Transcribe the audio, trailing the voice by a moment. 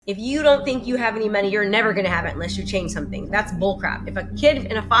If you don't think you have any money, you're never going to have it unless you change something. That's bullcrap. If a kid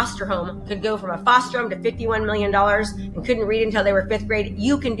in a foster home could go from a foster home to $51 million and couldn't read until they were fifth grade,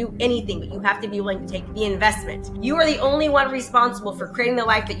 you can do anything, but you have to be willing to take the investment. You are the only one responsible for creating the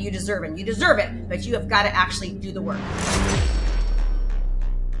life that you deserve, and you deserve it, but you have got to actually do the work.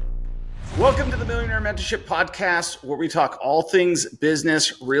 Welcome to the Millionaire Mentorship Podcast, where we talk all things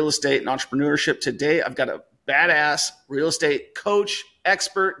business, real estate, and entrepreneurship. Today, I've got a badass real estate coach,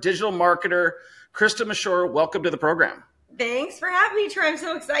 expert, digital marketer, Krista Mashore. Welcome to the program. Thanks for having me, Troy. I'm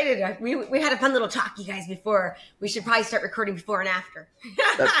so excited. We had a fun little talk, you guys, before. We should probably start recording before and after.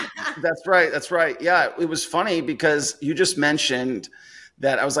 That's right. That's right. Yeah, it was funny because you just mentioned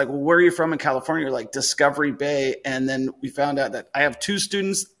that. I was like, well, where are you from in California? You're like Discovery Bay. And then we found out that I have two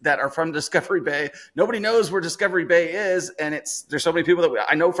students that are from Discovery Bay. Nobody knows where Discovery Bay is. And there's so many people that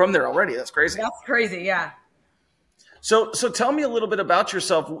I know from there already. That's crazy. That's crazy. Yeah. So tell me a little bit about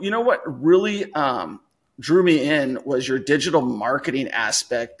yourself. You know what really drew me in was your digital marketing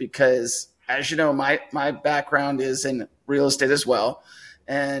aspect, because as you know, my background is in real estate as well.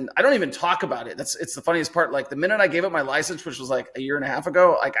 And I don't even talk about it. It's the funniest part. Like the minute I gave up my license, which was like a year and a half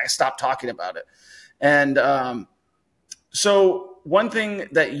ago, like I stopped talking about it. And so one thing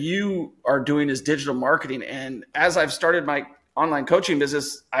that you are doing is digital marketing. And as I've started my online coaching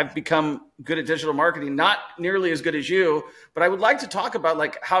business, I've become good at digital marketing, not nearly as good as you, but I would like to talk about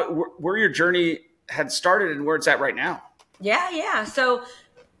like where your journey had started and where it's at right now. Yeah. So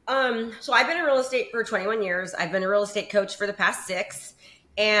I've been in real estate for 21 years. I've been a real estate coach for the past 6.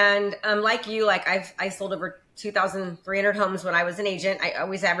 And like you, like I sold over 2,300 homes when I was an agent. I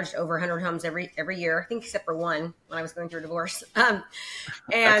always averaged over 100 homes every year, I think, except for one when I was going through a divorce. And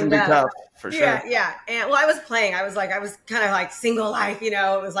that can be tough, for sure. Yeah. And well, I was playing. I was kind of like single life, It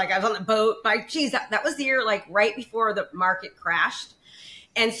was like I was on the boat. That was the year like right before the market crashed.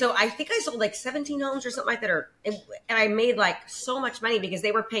 And so I think I sold like 17 homes or something like that. And I made like so much money because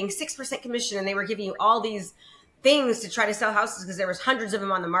they were paying 6% commission and they were giving you all these things to try to sell houses because there was hundreds of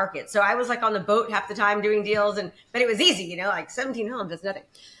them on the market. So I was like on the boat half the time doing deals, but it was easy, like 17 homes, that's nothing.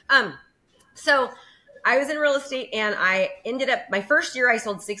 So I was in real estate and I ended up, my first year I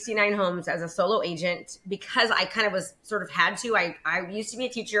sold 69 homes as a solo agent because I kind of was sort of had to. I used to be a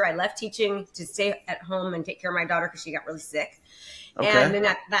teacher. I left teaching to stay at home and take care of my daughter because she got really sick. Okay. And then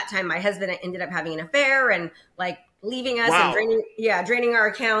at that time, my husband ended up having an affair and like leaving us. Wow. And draining our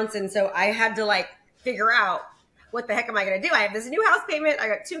accounts. And so I had to like figure out, what the heck am I going to do? I have this new house payment. I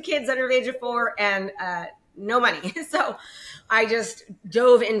got 2 kids under the age of 4 and no money. So I just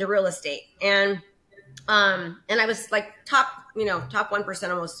dove into real estate and I was like top 1%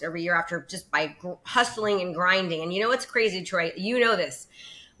 almost every year after just by hustling and grinding. And what's crazy, Troy? You know this.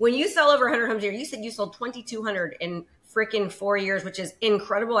 When you sell over 100 homes a year, you said you sold 2,200 in freaking 4 years, which is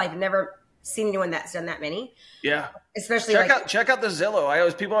incredible. I've never seen anyone that's done that many. Yeah. Especially check out the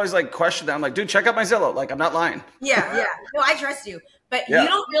Zillow. People always like question that. I'm like, dude, check out my Zillow. Like, I'm not lying. Yeah. No, I trust you. But you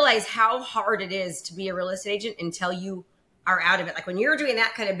don't realize how hard it is to be a real estate agent until you are out of it. Like when you're doing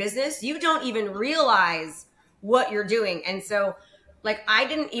that kind of business, you don't even realize what you're doing. And so like, I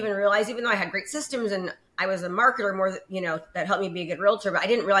didn't even realize, even though I had great systems and I was a marketer more, that helped me be a good realtor, but I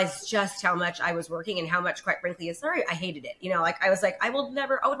didn't realize just how much I was working and how much, quite frankly, I hated it. I was like, I would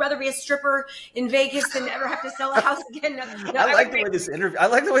rather be a stripper in Vegas than ever have to sell a house again. I like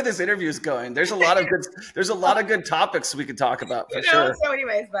the way this interview is going. There's a lot of good topics we could talk about for sure. So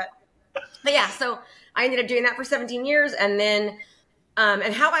anyways, but yeah, so I ended up doing that for 17 years. And then,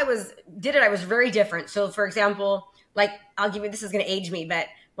 and how I was very different. So for example, like I'll give you, this is going to age me, but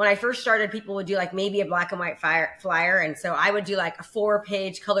when I first started, people would do like maybe a black and white flyer. And so I would do like a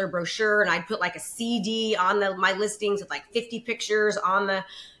 4-page color brochure and I'd put like a CD on my listings with like 50 pictures on the,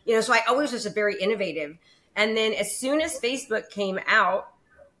 so I always was very innovative. And then as soon as Facebook came out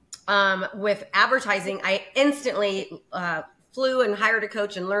with advertising, I instantly flew and hired a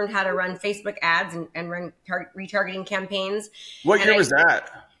coach and learned how to run Facebook ads and run retargeting campaigns. What year was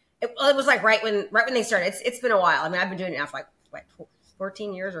that? It was like right when they started. It's been a while. I mean, I've been doing it now for like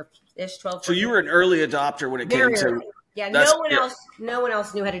 14 years or ish, 12. So you were an early adopter when it came to. Yeah, no one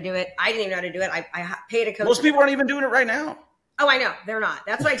else knew how to do it. I didn't even know how to do it. I paid a coach. Most people aren't even doing it right now. Oh, I know. They're not.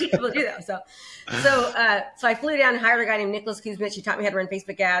 That's what I teach people to do though. So I flew down and hired a guy named Nicholas Kuzmich. He taught me how to run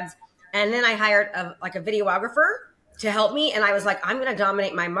Facebook ads. And then I hired a videographer to help me. And I was like, I'm going to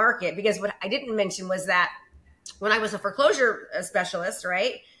dominate my market, because what I didn't mention was that when I was a foreclosure specialist,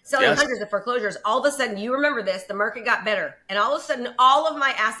 right? Selling hundreds of foreclosures, all of a sudden, you remember this, the market got better. And all of a sudden, all of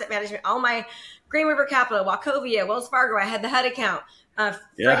my asset management, all my Green River Capital, Wachovia, Wells Fargo, I had the HUD account,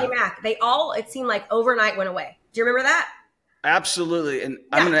 Freddie Mac, they all, it seemed like overnight went away. Do you remember that? Absolutely. And Yeah.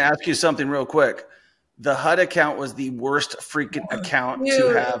 I'm going to ask you something real quick. The HUD account was the worst freaking account to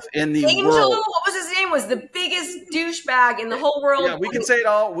have in the Angel, world. what was his name? Was the biggest douchebag in the whole world. Yeah, we can say it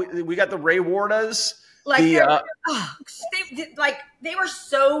all. We got the Ray Wardas. Like, they were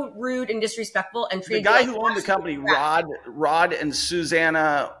so rude and disrespectful and treated the guy like who owned the company, Rod and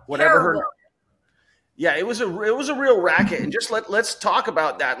Susanna, whatever terrible. Yeah, it was a real racket. And just let's talk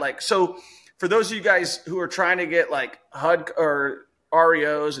about that. Like, so for those of you guys who are trying to get like HUD or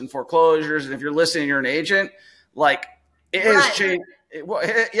REOs and foreclosures, and if you're listening, you're an agent, like it has changed.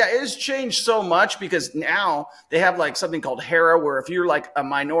 It has changed so much because now they have like something called HERA, where if you're like a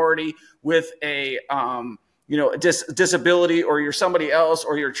minority with a disability, or you're somebody else,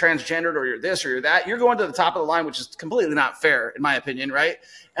 or you're transgendered, or you're this or you're that, you're going to the top of the line, which is completely not fair in my opinion, right?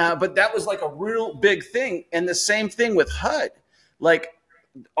 But that was like a real big thing. And the same thing with HUD, like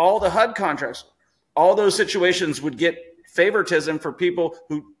all the HUD contracts, all those situations would get favoritism for people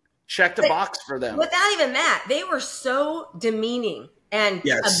who checked a box for them. Without even that, they were so demeaning and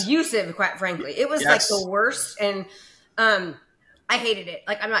abusive, quite frankly. It was like the worst. And I hated it.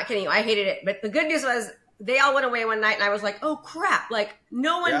 Like, I'm not kidding you. I hated it. But the good news was they all went away one night and I was like, oh crap. Like,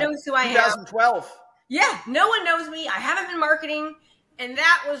 no one knows who I am. 2012. Yeah. No one knows me. I haven't been marketing. And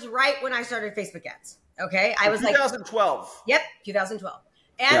that was right when I started Facebook ads. Okay. I was 2012. Yep. 2012.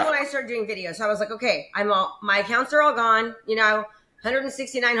 And when I started doing videos. So I was like, okay, my accounts are all gone.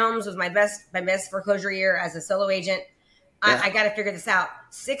 169 homes was my best foreclosure year as a solo agent. I got to figure this out.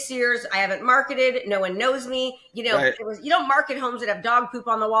 6 years, I haven't marketed. No one knows me. You don't market homes that have dog poop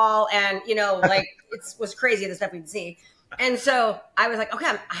on the wall, and like it was crazy the stuff we'd see. And so I was like,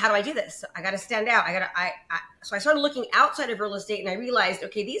 okay, how do I do this? So I got to stand out. So I started looking outside of real estate, and I realized,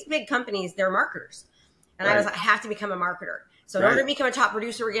 okay, these big companies, they're marketers, and I was like, I have to become a marketer. So in order to become a top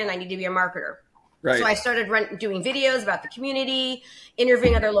producer again, I need to be a marketer. Right. So I started doing videos about the community,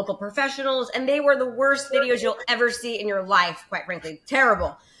 interviewing other local professionals, and they were the worst videos you'll ever see in your life, quite frankly.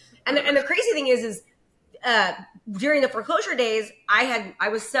 Terrible. And the crazy thing is during the foreclosure days, I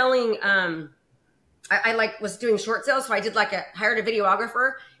was selling, I was doing short sales. So I did hired a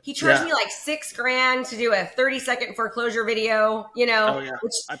videographer. He charged me like $6,000 to do a 30-second foreclosure video, Oh yeah.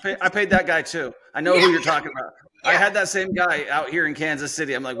 I paid that guy too. I know who you're talking about. Yeah. I had that same guy out here in Kansas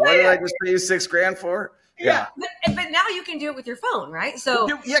City. I'm like, what did I just pay you $6,000 for? Yeah. But now you can do it with your phone, right? So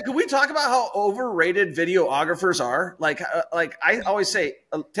can we talk about how overrated videographers are? Like I always say,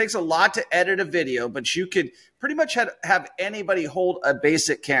 it takes a lot to edit a video, but you could pretty much have anybody hold a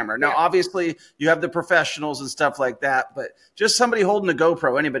basic camera. Now, obviously, you have the professionals and stuff like that, but just somebody holding a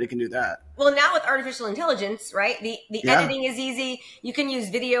GoPro, anybody can do that. Well, now with artificial intelligence, right? The editing is easy. You can use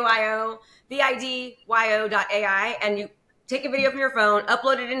Video.io, VIDYO.ai, and you take a video from your phone,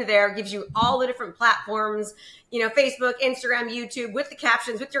 upload it into there, gives you all the different platforms, Facebook, Instagram, YouTube, with the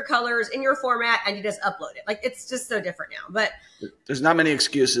captions, with your colors, in your format, and you just upload it. Like, it's just so different now. But there's not many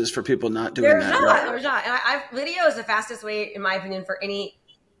excuses for people not doing that. There's not. And video is the fastest way, in my opinion, for any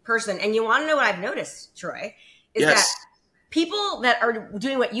person. And you want to know what I've noticed, Troy, is that people that are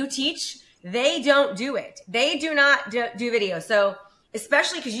doing what you teach, they don't do it. They do not do video. So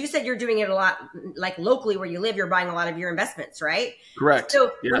especially because you said you're doing it a lot, like locally where you live, you're buying a lot of your investments, right? Correct.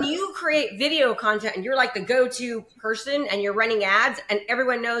 So when you create video content and you're like the go-to person and you're running ads and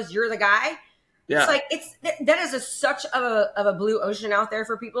everyone knows you're the guy, it's like that is such of a blue ocean out there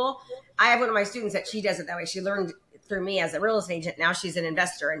for people. I have one of my students that she does it that way. She learned through me as a real estate agent. Now she's an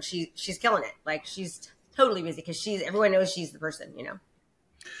investor and she's killing it. Like, she's totally busy because everyone knows she's the person,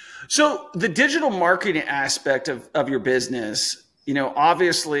 So the digital marketing aspect of your business,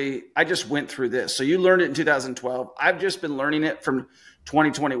 obviously I just went through this. So you learned it in 2012. I've just been learning it from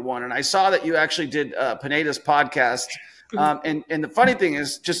 2021. And I saw that you actually did Pineda's podcast. And the funny thing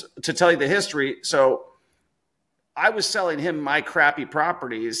is, just to tell you the history. So I was selling him my crappy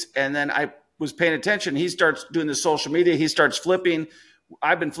properties, and then I was paying attention. He starts doing the social media. He starts flipping.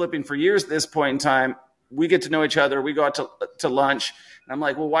 I've been flipping for years at this point in time. We get to know each other. We go out to lunch. And I'm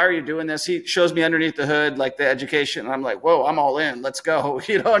like, well, why are you doing this? He shows me underneath the hood, like the education. And I'm like, whoa, I'm all in. Let's go.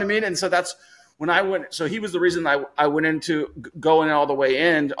 You know what I mean? And so that's when I went. So he was the reason I went into going all the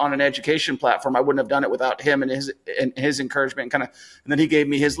way in on an education platform. I wouldn't have done it without him and his encouragement. And then he gave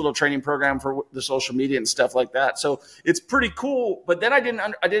me his little training program for the social media and stuff like that. So it's pretty cool. But then I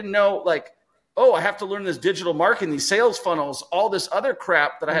didn't know, like, oh, I have to learn this digital marketing, these sales funnels, all this other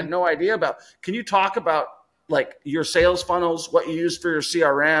crap that I had no idea about. Can you talk about like your sales funnels, what you use for your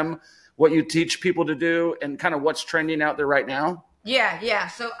CRM, what you teach people to do, and kind of what's trending out there right now? Yeah.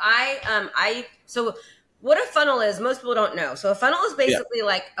 So what a funnel is, most people don't know. So a funnel is basically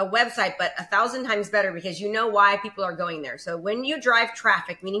like a website, but 1,000 times better because you know why people are going there. So when you drive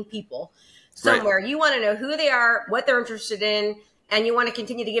traffic, meaning people somewhere, you want to know who they are, what they're interested in, and you want to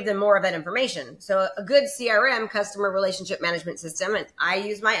continue to give them more of that information. So a good CRM, customer relationship management system, and I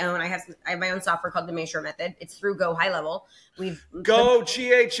use my own. I have my own software called the Mashore method. It's through Go High Level. Go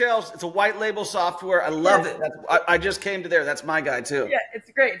GHL. It's a white label software. I love it. I just came to there. That's my guy too. Yeah,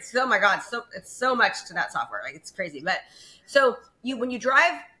 it's great. It's, oh my God, it's so much to that software. Like it's crazy. But so when you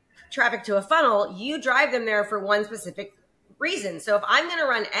drive traffic to a funnel, you drive them there for one specific reason. So if I'm going to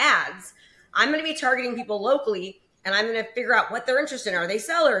run ads, I'm going to be targeting people locally. And I'm going to figure out what they're interested in. Are they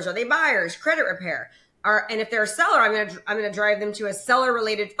sellers? Are they buyers? Credit repair? And if they're a seller, I'm going to drive them to a seller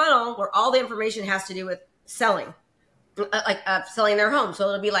related funnel where all the information has to do with selling, selling their home. So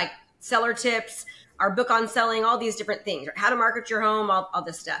it'll be like seller tips, our book on selling, all these different things, how to market your home, all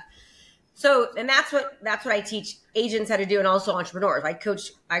this stuff. So, and that's what I teach agents how to do, and also entrepreneurs. I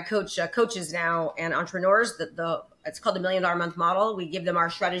coach coaches now and entrepreneurs. It's called the $1 Million Month model. We give them our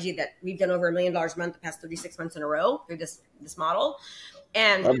strategy that we've done over $1 million a month the past 36 months in a row through this model.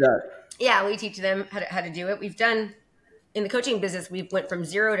 And love that. Yeah, we teach them how to do it. We've done in the coaching business. We've went from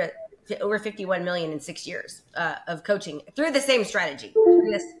 0 to over 51 million in 6 years of coaching through the same strategy,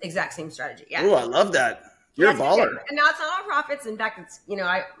 this exact same strategy. Yeah. Oh, I love that. You're a baller. And now it's not all profits. In fact, it's,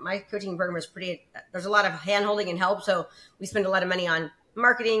 my coaching program is there's a lot of hand holding and help. So we spend a lot of money on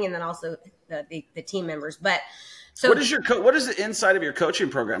marketing and then also the team members. But so what does the inside of your coaching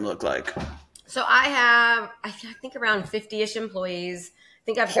program look like? So I have, I think around 50-ish employees. I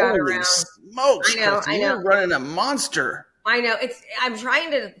think I've got around smokes. I know. You're running a monster. I know. I'm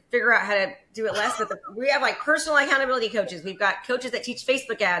trying to figure out how to do it less, but we have like personal accountability coaches. We've got coaches that teach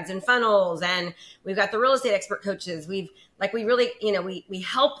Facebook ads and funnels, and we've got the real estate expert coaches. We really, we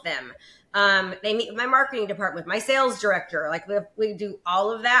help them. They meet with my marketing department, my sales director. Like we do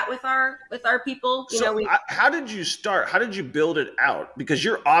all of that with our people. How did you start? How did you build it out? Because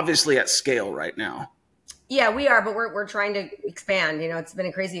you're obviously at scale right now. Yeah, we are, but we're trying to expand. It's been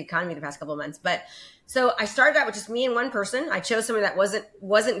a crazy economy the past couple of months. But so I started out with just me and one person. I chose someone that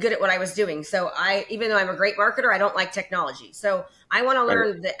wasn't good at what I was doing. So even though I'm a great marketer, I don't like technology. So I want to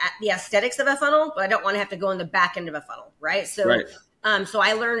learn the aesthetics of a funnel, but I don't want to have to go in the back end of a funnel, right? So so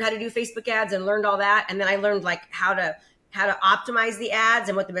I learned how to do Facebook ads and learned all that, and then I learned like how to optimize the ads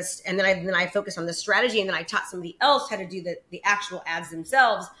and what the best, and then I focused on the strategy, and then I taught somebody else how to do the actual ads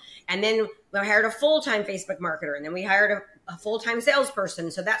themselves. And then we hired a full-time Facebook marketer, and then we hired a full-time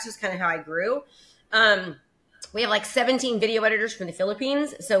salesperson. So that's just kind of how I grew. We have like 17 video editors from the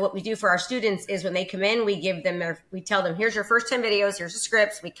Philippines. So what we do for our students is when they come in, we tell them, here's your first 10 videos, here's the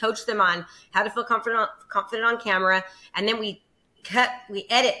scripts. We coach them on how to feel confident on camera. And then we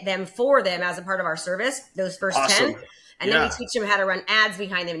edit them for them as a part of our service, those first 10. And then we teach them how to run ads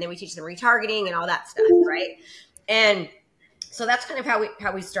behind them. And then we teach them retargeting and all that stuff. Right. And so that's kind of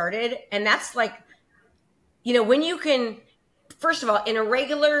how we started. And that's like, when you can, first of all, in a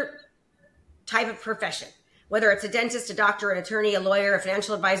regular type of profession, whether it's a dentist, a doctor, an attorney, a lawyer, a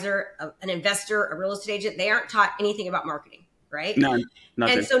financial advisor, an investor, a real estate agent, they aren't taught anything about marketing, right? Nothing.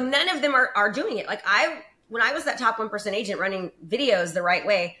 And so none of them are doing it. Like when I was that top 1% agent running videos the right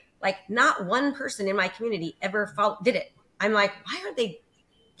way, like not one person in my community ever did it. I'm like, why aren't they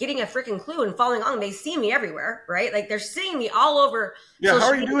getting a freaking clue and following on? They see me everywhere, right? Like they're seeing me all over. Yeah. How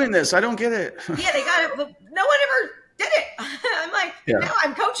are you doing this? I don't get it. Yeah, they got it. But no one ever did it. I'm like, now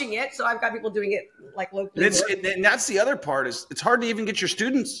I'm coaching it. So I've got people doing it like locally. And that's the other part is it's hard to even get your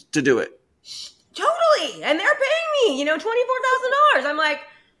students to do it. Totally. And they're paying me, $24,000. I'm like,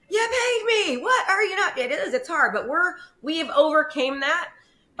 you paid me. What are you not? It is. It's hard, but we have overcame that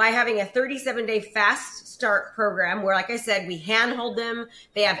by having a 37-day fast start program where, like I said, we handhold them.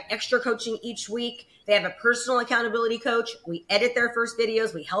 They have extra coaching each week. They have a personal accountability coach. We edit their first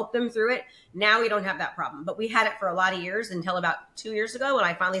videos. We help them through it. Now we don't have that problem, but we had it for a lot of years until about 2 years ago when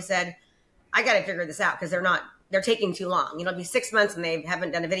I finally said, I got to figure this out because they're taking too long. It'll be 6 months and they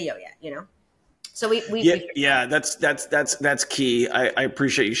haven't done a video yet, So that's key. I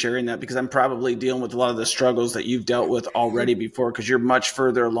appreciate you sharing that because I'm probably dealing with a lot of the struggles that you've dealt with already before because you're much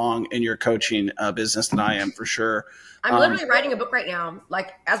further along in your coaching business than I am for sure. I'm literally writing a book right now,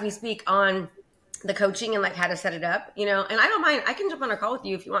 like as we speak, on the coaching and like how to set it up, and I don't mind. I can jump on a call with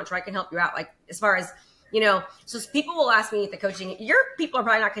you if you want to. I can help you out. Like as far as, so people will ask me at the coaching, your people are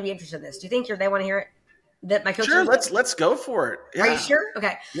probably not going to be interested in this. Do you think they want to hear it? That my coaching. Sure, let's go for it. Yeah. Are you sure?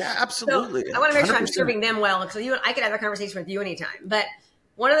 Okay. Yeah, absolutely. So I want to make sure I'm serving them well. So I could have a conversation with you anytime. But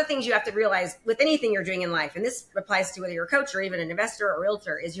one of the things you have to realize with anything you're doing in life, and this applies to whether you're a coach or even an investor or a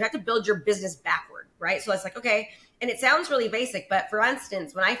realtor, is you have to build your business backward, right? So it's like, okay, and it sounds really basic, but for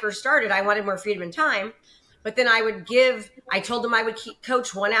instance, when I first started, I wanted more freedom and time. But then I told them I would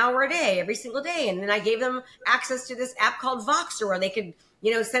coach 1 hour a day, every single day. And then I gave them access to this app called Voxer where they could,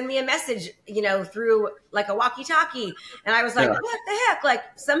 send me a message, through like a walkie-talkie. And I was like, what the heck? Like,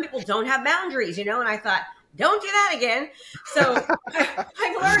 some people don't have boundaries, and I thought, don't do that again. So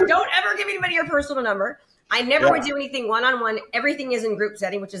I've learned, don't ever give anybody your personal number. I never would do anything one-on-one. Everything is in group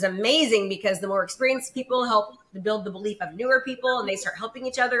setting, which is amazing because the more experienced people help to build the belief of newer people, and they start helping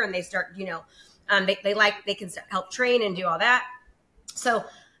each other, and they start, they can help train and do all that. So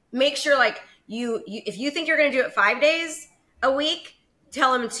make sure like you if you think you're going to do it 5 days a week,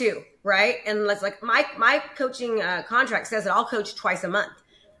 tell them 2, right? And let's like my coaching contract says that I'll coach twice a month,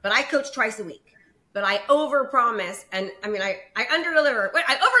 but I coach twice a week. But I overpromise, and I mean I underdeliver. Wait,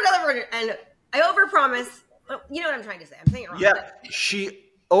 I overdeliver and I overpromise. You know what I'm trying to say? I'm saying it wrong. Yeah, she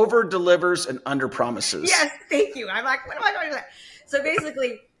over delivers and under promises. Yes, thank you. I'm like, what am I going to say? So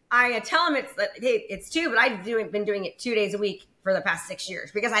basically, I tell them it's 2, but I've been doing it 2 days a week for the past 6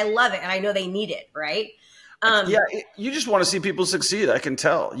 years because I love it and I know they need it, right? You just want to see people succeed. I can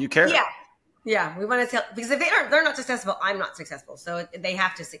tell you care. Yeah. We want to tell, because if they're not successful, I'm not successful. So they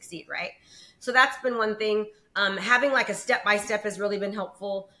have to succeed, right? So that's been one thing. Having like a step-by-step has really been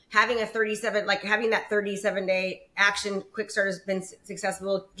helpful. Having having that 37-day action quick start has been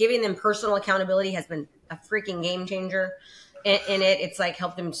successful. Giving them personal accountability has been a freaking game changer in it. It's like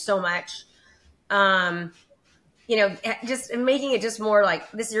helped them so much. Just making it just more like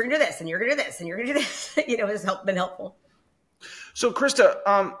this, you're going to do this and you're going to do this and you're going to do this, has been helpful. So Krista,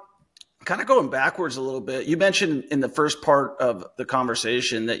 kind of going backwards a little bit, you mentioned in the first part of the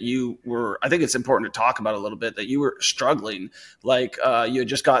conversation that you were, I think it's important to talk about a little bit, that you were struggling. Like you had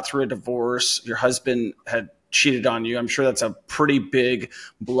just got through a divorce. Your husband had cheated on you. I'm sure that's a pretty big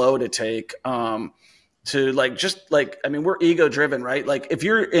blow to take. We're ego driven, right? Like if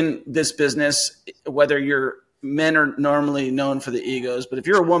you're in this business, whether men are normally known for the egos, but if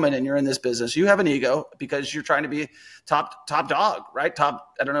you're a woman and you're in this business, you have an ego because you're trying to be top dog, right?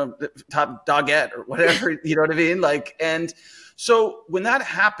 Top dogette or whatever, you know what I mean? Like, and so when that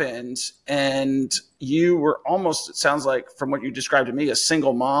happened and you were almost, it sounds like from what you described to me, a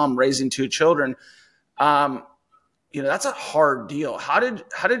single mom raising 2 children, that's a hard deal. How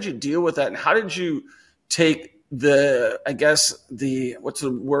did you deal with that? And how did you take the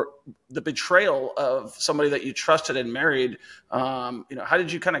betrayal of somebody that you trusted and married? How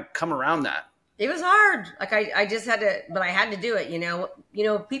did you kind of come around that? It was hard. Like I just had to, but I had to do it.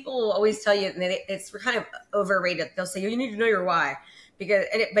 People always tell you, and it's kind of overrated. They'll say, you need to know your why, but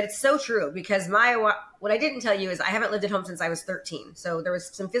it's so true because what I didn't tell you is I haven't lived at home since I was 13. So there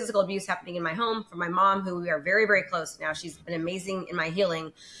was some physical abuse happening in my home from my mom, who we are very, very close now. She's been amazing in my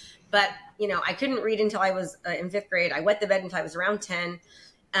healing. But, I couldn't read until I was in 5th grade. I wet the bed until I was around 10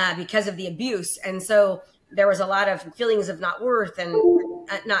 because of the abuse. And so there was a lot of feelings of not worth and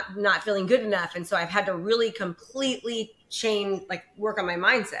not feeling good enough. And so I've had to really completely work on my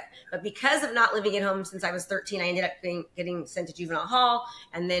mindset. But because of not living at home since I was 13, I ended up getting sent to juvenile hall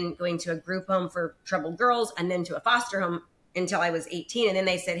and then going to a group home for troubled girls and then to a foster home until I was 18. And then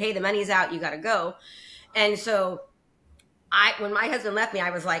they said, hey, the money's out. You got to go. And so when my husband left me, I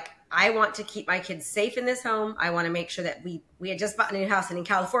was like, I want to keep my kids safe in this home. I want to make sure that we had just bought a new house, and in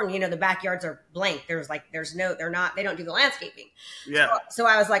California, the backyards are blank. They don't do the landscaping. Yeah. So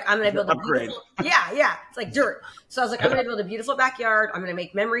I was like, I'm going to build a beautiful, yeah. It's like dirt. So I was like, I'm going to build a beautiful backyard. I'm going to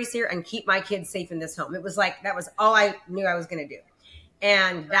make memories here and keep my kids safe in this home. It was like, that was all I knew I was going to do.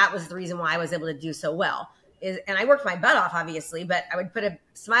 And that was the reason why I was able to do so well. And I worked my butt off, obviously, but I would put a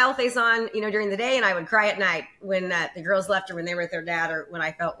smile face on, during the day, and I would cry at night when the girls left or when they were with their dad or when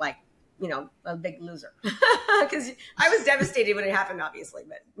I felt like, a big loser. Because I was devastated when it happened, obviously,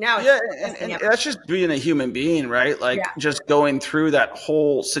 but now it's and that's just being a human being, right? Like just going through that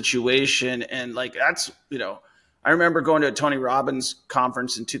whole situation, and like that's I remember going to a Tony Robbins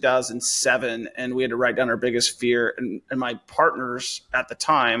conference in 2007, and we had to write down our biggest fear, and my partners at the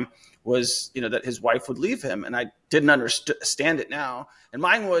time was, that his wife would leave him. And I didn't understand it now. And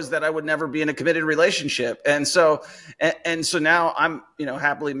mine was that I would never be in a committed relationship. And so now I'm,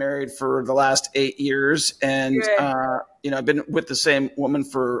 happily married for the last 8 years. And, I've been with the same woman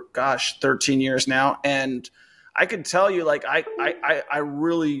for 13 years now. And I could tell you, like, I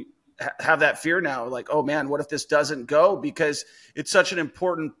really have that fear now, like, oh man, what if this doesn't go? Because it's such an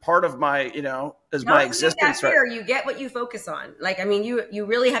important part of my, my existence. That fear, you get what you focus on. Like, I mean, you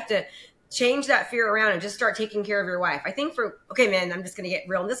really have to change that fear around and just start taking care of your wife. I think okay, man, I'm just going to get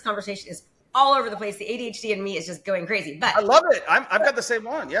real. And this conversation is all over the place. The ADHD in me is just going crazy. But I love it. I've got the same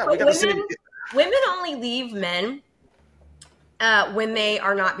one. Yeah, we got the same. Women only leave men when they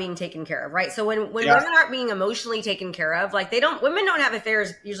are not being taken care of, right? So when women aren't being emotionally taken care of, like women don't have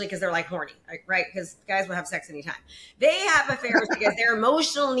affairs usually because they're like horny, right? Because guys will have sex anytime. They have affairs because their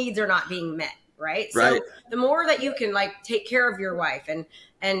emotional needs are not being met, right? So the more that you can like take care of your wife and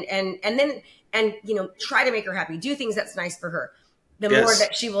then you know, try to make her happy, do things that's nice for her, the more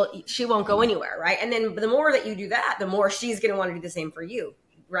that she won't go anywhere, right? And then the more that you do that, the more she's going to want to do the same for you.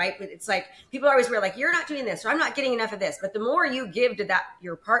 Right. But it's like people are always weird, like, you're not doing this, or I'm not getting enough of this. But the more you give to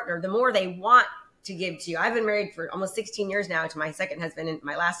your partner, the more they want to give to you. I've been married for almost 16 years now to my second husband and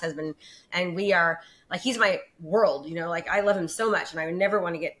my last husband. And we are like, he's my world, you know, like I love him so much and I would never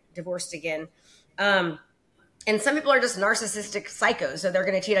want to get divorced again. And some people are just narcissistic psychos, so they're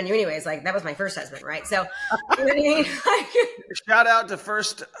going to cheat on you anyways. Like that was my first husband, right? So, you know what I mean? Shout out to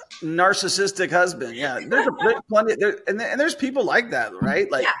first narcissistic husband. Yeah, there's plenty there, and there's people like that,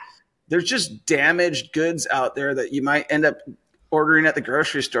 right? Like, there's just damaged goods out there that you might end up ordering at the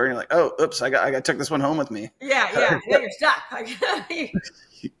grocery store, and you're like, oh, oops, I took this one home with me. Yeah, you're stuck. But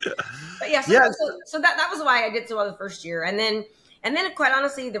so that was why I did so well the first year, and then quite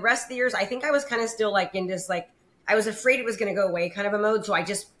honestly, the rest of the years, I think I was kind of still like in this, like, I was afraid it was going to go away kind of a mode. So I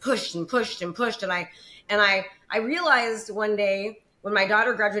just pushed and pushed and pushed. And I realized one day when my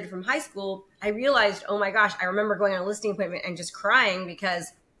daughter graduated from high school, I realized, oh my gosh, I remember going on a listing appointment and just crying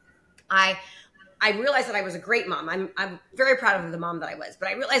because I realized that I was a great mom. I'm very proud of the mom that I was, but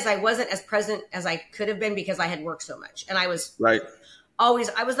I realized I wasn't as present as I could have been because I had worked so much. And I was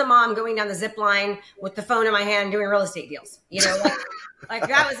I was the mom going down the zip line with the phone in my hand doing real estate deals, you know, like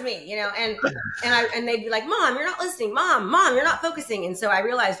that was me, you know, and they'd be like, Mom, you're not listening. Mom, you're not focusing. And so I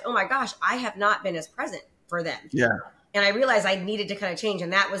realized, oh my gosh, I have not been as present for them. Yeah. And I realized I needed to kind of change.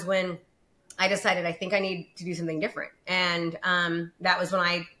 And that was when I decided, I think I need to do something different. And that was when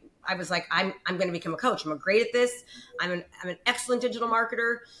I was like, I'm going to become a coach. I'm great at this. I'm an excellent digital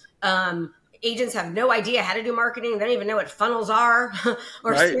marketer. Agents have no idea how to do marketing. They don't even know what funnels are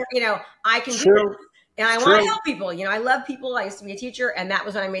or, you know, I can do it. And I want to help people. You know, I love people. I used to be a teacher, and that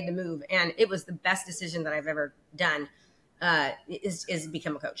was when I made the move. And it was the best decision that I've ever done is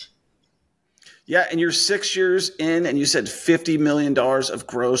become a coach. Yeah. And you're 6 years in, and you said $50 million of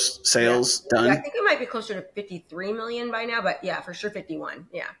gross sales done. Yeah, I think it might be closer to 53 million by now, but yeah, for sure 51.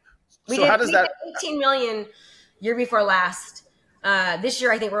 Yeah. We did 18 million year before last. This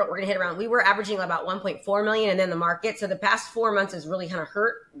year, I think we're going to hit around, we were averaging about 1.4 million and then the market. So the past 4 months has really kind of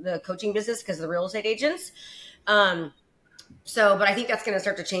hurt the coaching business because of the real estate agents. But I think that's going to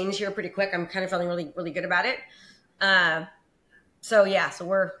start to change here pretty quick. I'm kind of feeling really, really good about it. So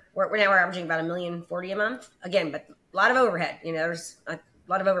we're now averaging about $1,040,000 a month again, but a lot of overhead, you know, there's a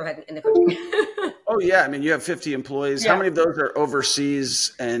lot of overhead in the coaching. Oh yeah. I mean, you have 50 employees. Yeah. How many of those are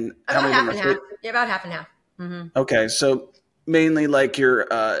overseas and about how many half and half? Yeah, about half and half. Mm-hmm. Okay. So mainly like your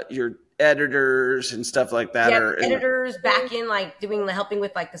editors and stuff like that. Yeah, editors back in like helping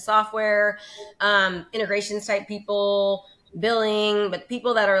with like the software, integrations type people, billing, but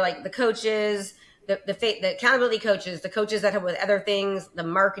people that are like the coaches, the accountability coaches, the coaches that help with other things, the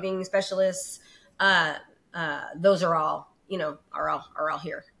marketing specialists, those are all, you know, are all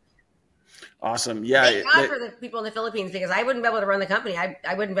here. Awesome. Yeah. Thank God for the people in the Philippines, because I wouldn't be able to run the company. I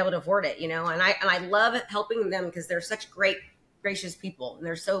wouldn't be able to afford it, you know, and I love helping them because they're such gracious people and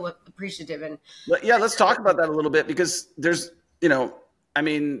they're so appreciative. And yeah, let's talk about that a little bit, because there's, you know, I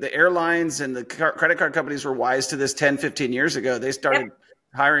mean, the airlines and the credit card companies were wise to this 10, 15 years ago. They started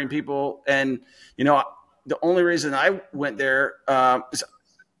hiring people. And, you know, the only reason I went there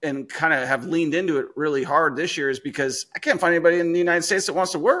and kind of have leaned into it really hard this year is because I can't find anybody in the United States that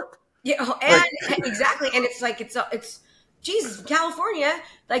wants to work. Yeah, and exactly. And it's like, it's Jesus, California,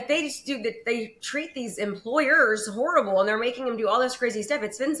 like they just they treat these employers horrible and they're making them do all this crazy stuff.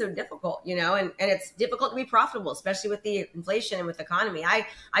 It's been so difficult, you know, and it's difficult to be profitable, especially with the inflation and with the economy. I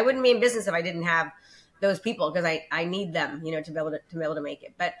wouldn't be in business if I didn't have those people, because I need them, you know, to be able to make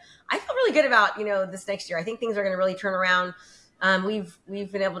it. But I feel really good about, you know, this next year. I think things are going to really turn around. We've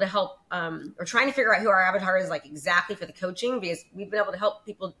been able to help, we're trying to figure out who our avatar is like exactly for the coaching, because we've been able to help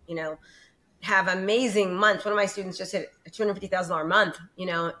people, you know, have amazing months. One of my students just hit a $250,000 a month, you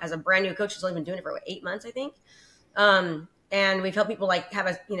know, as a brand new coach. She's only been doing it for 8 months, I think. And we've helped people like have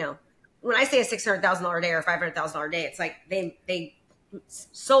a, you know, when I say a $600,000 a day or $500,000 a day, it's like they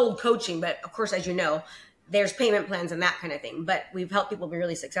sold coaching, but of course, as you know, there's payment plans and that kind of thing. But we've helped people be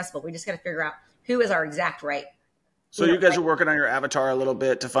really successful. We just got to figure out who is our exact right So you guys are working on your avatar a little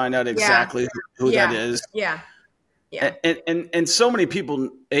bit to find out exactly who that is. Yeah. Yeah. And so many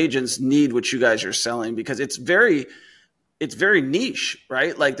agents need what you guys are selling because it's very niche,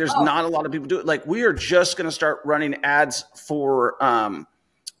 right? Like there's not a lot of people do it. Like we are just going to start running ads for,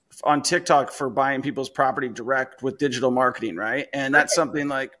 on TikTok for buying people's property direct with digital marketing. Right. And that's something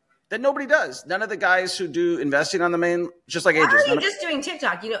like that nobody does. None of the guys who do investing on the main, just like agents. Why are you just doing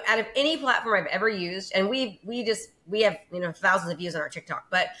TikTok? Out of any platform I've ever used, and we have, thousands of views on our TikTok,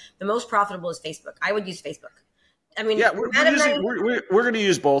 but the most profitable is Facebook. I would use Facebook. I mean, we're going to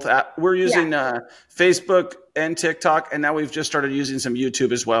use both. We're using Facebook and TikTok, and now we've just started using some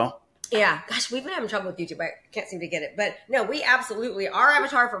YouTube as well. Yeah, gosh, we've been having trouble with YouTube. I can't seem to get it, but no, we absolutely, our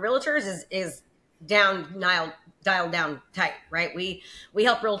avatar for realtors is dialed down tight, right? We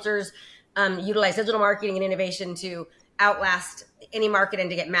help realtors utilize digital marketing and innovation to outlast any market and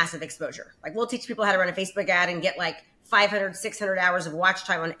to get massive exposure. Like we'll teach people how to run a Facebook ad and get like 500, 600 hours of watch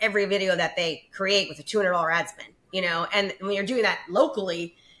time on every video that they create with a $200 ad spend. And when you're doing that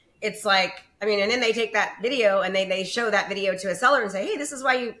locally, it's like, and then they take that video and they show that video to a seller and say, hey, this is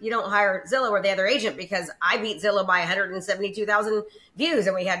why you don't hire Zillow or the other agent, because I beat Zillow by 172,000 views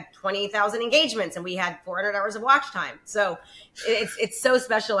and we had 20,000 engagements and we had 400 hours of watch time. So it's so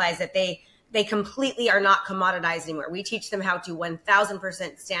specialized that they completely are not commoditized anymore. We teach them how to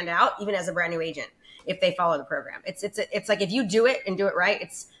 1000% stand out, even as a brand new agent, if they follow the program. It's like, if you do it and do it right,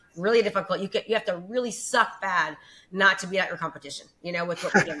 it's really difficult. You have to really suck bad not to be at your competition, with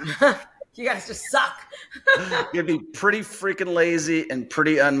what we do. You guys just suck. You'd be pretty freaking lazy and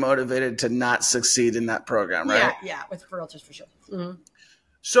pretty unmotivated to not succeed in that program, right? Yeah, with realtors for sure. Mm-hmm.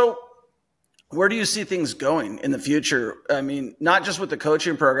 So where do you see things going in the future? I mean, not just with the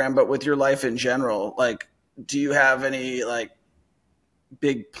coaching program, but with your life in general. Like, do you have any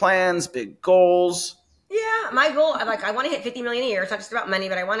big plans, big goals? Yeah, my goal, I want to hit 50 million a year. It's not just about money,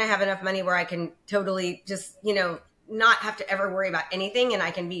 but I want to have enough money where I can totally just, not have to ever worry about anything. And I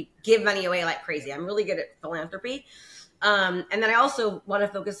can give money away like crazy. I'm really good at philanthropy. And then I also want to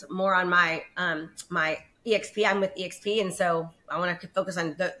focus more on my EXP. I'm with EXP. And so I want to focus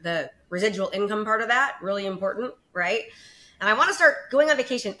on the residual income part of that. Really important. Right. And I want to start going on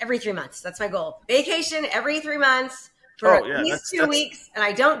vacation every 3 months. That's my goal. Vacation every 3 months. For at least 2 weeks, and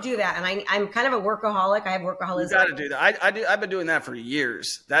I don't do that. And I'm kind of a workaholic. I have workaholism. You got to do that. I've been doing that for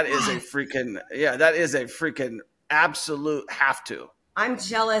years. That is a freaking absolute have to. I'm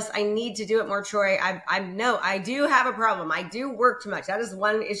jealous. I need to do it more, Troy. I do have a problem. I do work too much. That is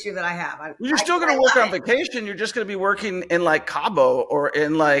one issue that I have. You're still going to work on vacation. You're just going to be working in like Cabo or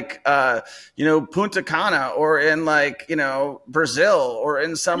in like, Punta Cana or in like, Brazil or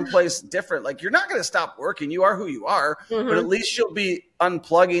in some place different. Like you're not going to stop working. You are who you are, but at least you'll be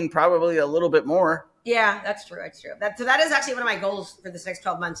unplugging probably a little bit more. Yeah, that's true. So that is actually one of my goals for this next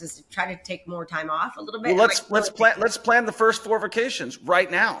 12 months is to try to take more time off a little bit. Well, let's plan the first 4 vacations right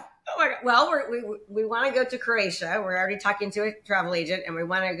now. Oh my God. Well, we want to go to Croatia. We're already talking to a travel agent, and we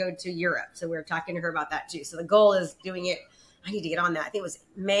want to go to Europe. So we're talking to her about that too. So the goal is doing it. I need to get on that. I think it was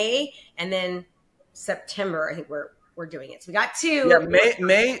May and then September. I think we're doing it. So we got 2. Yeah,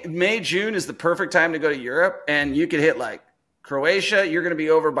 May, June is the perfect time to go to Europe, and you could hit like Croatia. You're going to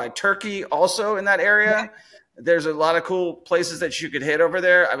be over by Turkey also in that area. Yeah. There's a lot of cool places that you could hit over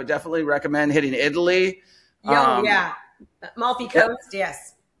there. I would definitely recommend hitting Italy. Yeah. Amalfi Coast. Yeah.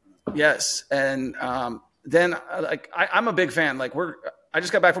 Yes. And then I'm a big fan. Like I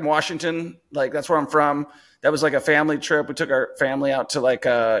just got back from Washington. Like that's where I'm from. That was like a family trip. We took our family out to like,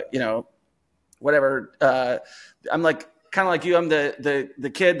 whatever. I'm like, kind of like you, I'm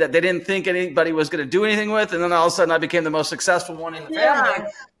the kid that they didn't think anybody was going to do anything with. And then all of a sudden I became the most successful one in the family. Yeah.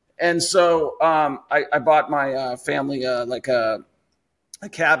 And so I bought my family like a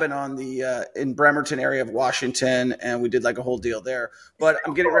cabin on in Bremerton area of Washington. And we did like a whole deal there. But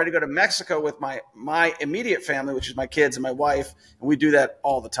I'm getting ready to go to Mexico with my immediate family, which is my kids and my wife. And we do that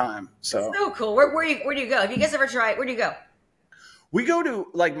all the time. So cool. Where do you go? Have you guys ever tried? Where do you go? We go to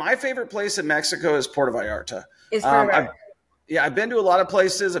like my favorite place in Mexico is Puerto Vallarta. I've been to a lot of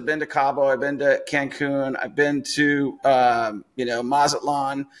places. I've been to Cabo. I've been to Cancun. I've been to,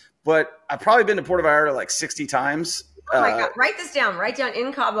 Mazatlan. But I've probably been to Puerto Vallarta like 60 times. Oh, my God. Write this down. Write down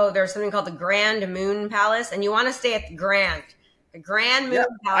in Cabo, there's something called the Grand Moon Palace. And you want to stay at the Grand Moon Palace.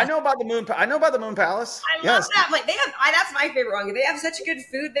 I know about the Moon Palace. I love that place. That's my favorite one. They have such good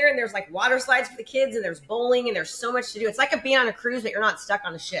food there. And there's like water slides for the kids. And there's bowling. And there's so much to do. It's like being on a cruise, but you're not stuck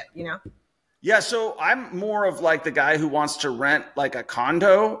on a ship, Yeah, so I'm more of like the guy who wants to rent like a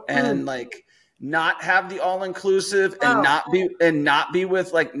condo and like not have the all inclusive and Oh. not be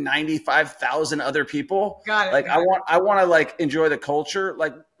with like 95,000 other people. Got it. Like I want to like enjoy the culture.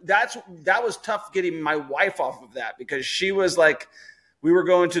 Like that was tough getting my wife off of that, because she was like, we were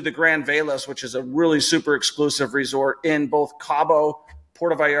going to the Grand Velas, which is a really super exclusive resort in both Cabo,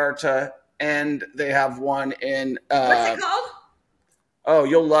 Puerto Vallarta, and they have one in What's it called? Oh,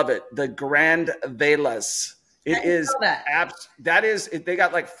 you'll love it. The Grand Velas. It is they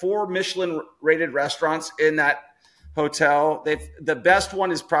got like 4 Michelin rated restaurants in that hotel. The best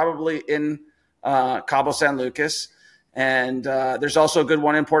one is probably in Cabo San Lucas, and there's also a good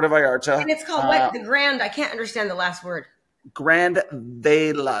one in Puerto Vallarta. And it's called what? The Grand. I can't understand the last word. Grand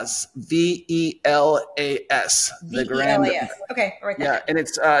Velas, Velas. The Grand. Okay, all right. Yeah, and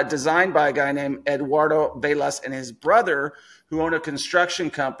it's designed by a guy named Eduardo Velas and his brother, who own a construction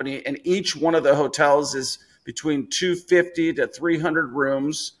company. And each one of the hotels is between 250 to 300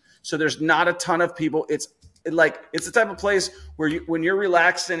 rooms. So there's not a ton of people. It's the type of place where when you're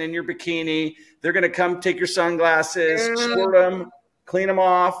relaxing in your bikini, they're going to come take your sunglasses, squirt them, clean them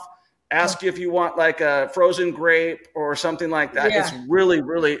off, ask you if you want like a frozen grape or something like that. Yeah. It's really,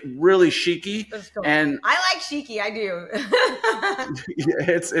 really, really chicy. And I like chicy. I do.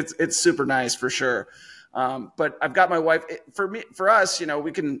 It's super nice for sure. But I've got my wife. For us,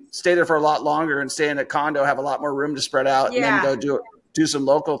 we can stay there for a lot longer and stay in a condo, have a lot more room to spread out, and then go do some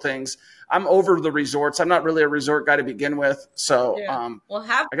local things. I'm over the resorts. I'm not really a resort guy to begin with. So, well,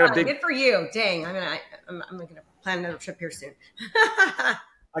 have fun. Good for you. Dang, I'm gonna plan another trip here soon.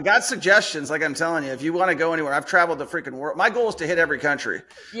 I got suggestions, like I'm telling you. If you want to go anywhere, I've traveled the freaking world. My goal is to hit every country.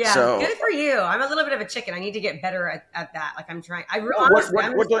 Yeah, so, good for you. I'm a little bit of a chicken. I need to get better at that. Like I'm trying. I'm just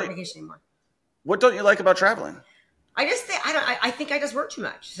not on vacation anymore. What don't you like about traveling? I just think I think I just work too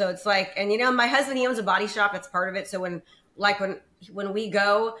much. So it's like, and my husband, he owns a body shop. That's part of it. So when we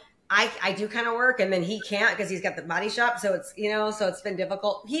go, I do kind of work, and then he can't because he's got the body shop. So it's so it's been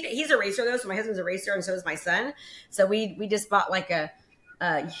difficult. He's a racer though, so my husband's a racer, and so is my son. So we just bought like a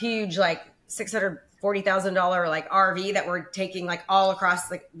huge like $640,000 like RV that we're taking like all across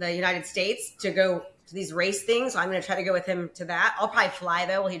the United States to go to these race things. So I'm going to try to go with him to that. I'll probably fly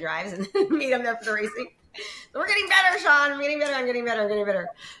though while he drives and meet him there for the racing. We're getting better, Sean. I'm getting better.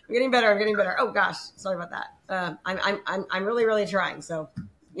 Oh gosh, sorry about that. I'm really, really trying. So,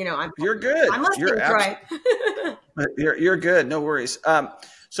 you're good. I'm listening. Try. You're good. No worries.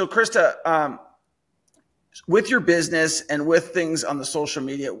 So Krista, with your business and with things on the social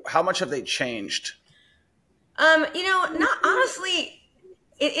media, how much have they changed? Not honestly.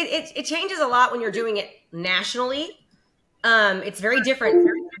 It changes a lot when you're doing it nationally. It's very different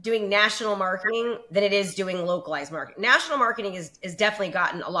doing national marketing than it is doing localized marketing. National marketing is definitely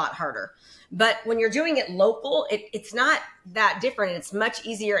gotten a lot harder. But when you're doing it local, it's not that different. It's much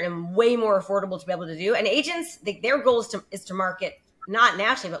easier and way more affordable to be able to do. And agents, their goal is to market not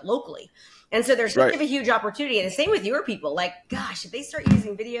nationally, but locally. And so there's a huge opportunity. And the same with your people. Like, gosh, if they start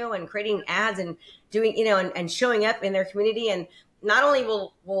using video and creating ads and doing, and showing up in their community, and not only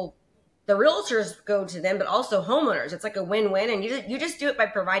will the realtors go to them, but also homeowners. It's like a win-win. And you just do it by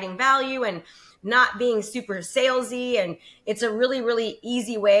providing value and not being super salesy. And it's a really, really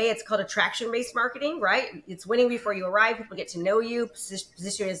easy way. It's called attraction-based marketing, right? It's winning before you arrive. People get to know you,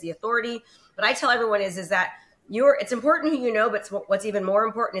 position you as the authority. But I tell everyone is that it's important who you know, but what's even more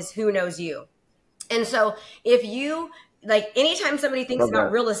important is who knows you. And so if you, like, anytime somebody thinks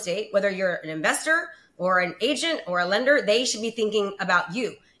about real estate, whether you're an investor or an agent or a lender, they should be thinking about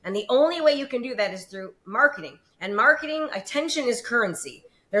you. And the only way you can do that is through marketing. And marketing, attention is currency.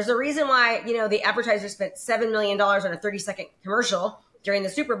 There's a reason why, the advertiser spent $7 million on a 30-second commercial during the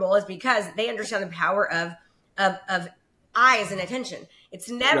Super Bowl, is because they understand the power of eyes and attention. It's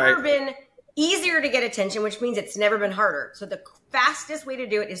never been easier to get attention, which means it's never been harder. So the fastest way to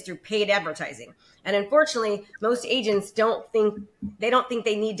do it is through paid advertising. And unfortunately, most agents don't think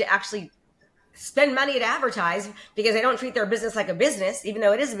they need to actually spend money to advertise, because they don't treat their business like a business, even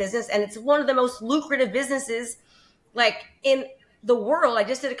though it is a business. And it's one of the most lucrative businesses like in the world. I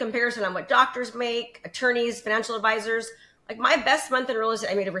just did a comparison on what doctors make, attorneys, financial advisors. Like my best month in real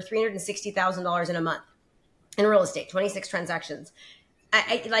estate, I made over $360,000 in a month in real estate, 26 transactions.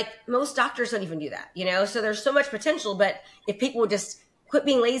 I like most doctors don't even do that, so there's so much potential. But if people would just quit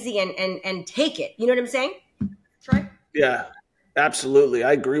being lazy and take it, you know what I'm saying? Troy? Yeah, absolutely.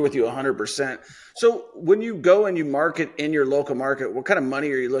 I agree with you 100%. So when you go and you market in your local market, what kind of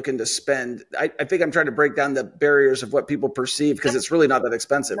money are you looking to spend? I think I'm trying to break down the barriers of what people perceive, because it's really not that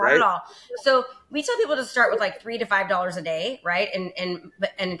expensive, not right? At all. So we tell people to start with like $3 to $5 a day, right? And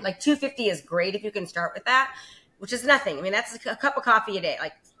like $250 is great if you can start with that, which is nothing. I mean, that's a cup of coffee a day.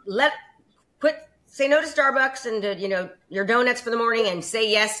 Like say no to Starbucks and to, your donuts for the morning, and say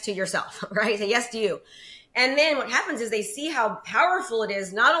yes to yourself, right? Say yes to you. And then what happens is they see how powerful it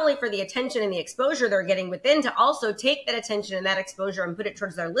is, not only for the attention and the exposure they're getting, but then to also take that attention and that exposure and put it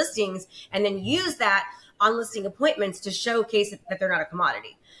towards their listings, and then use that on listing appointments to showcase that they're not a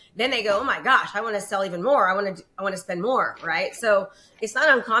commodity. Then they go, oh my gosh, I want to sell even more. I want to spend more, right? So it's not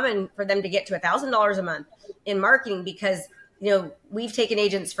uncommon for them to get to $1,000 a month in marketing, because, we've taken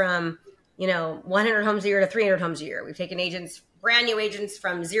agents from, 100 homes a year to 300 homes a year. We've taken brand new agents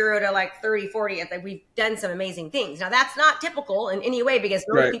from 0 to like 30, 40. We've done some amazing things. Now, that's not typical in any way, because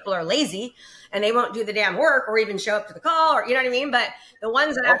most people are lazy and they won't do the damn work or even show up to the call, or, you know what I mean? But the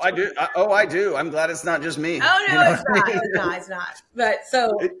ones that I do. I'm glad it's not just me. Oh, no, it's not. But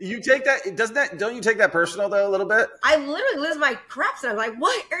so you take that, don't you take that personal though, a little bit? I literally lose my craps, and I'm like,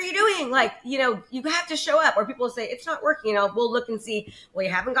 what are you doing? Like, you have to show up. Or people will say, it's not working. We'll look and see, well,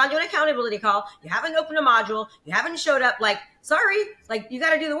 you haven't gone to an accountability call. You haven't opened a module. You haven't showed up. Like, sorry, like, you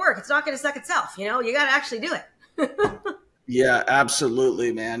got to do the work. It's not going to suck itself. You got to actually do it. Yeah,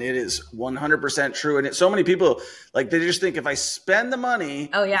 absolutely, man. It is 100% true. And so many people, like, they just think if I spend the money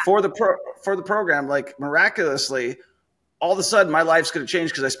for the program, like, miraculously, all of a sudden my life's going to change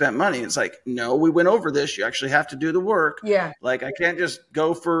because I spent money. It's like, no, we went over this. You actually have to do the work. Yeah. Like, I can't just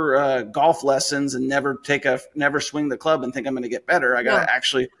go for golf lessons and never swing the club and think I'm going to get better. I got to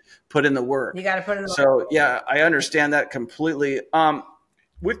actually put in the work. You got to put in the work. So yeah, I understand that completely.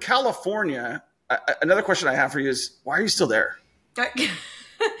 With California, another question I have for you is, why are you still there? Why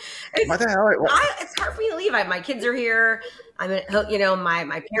the hell? It's hard for me to leave. My kids are here. My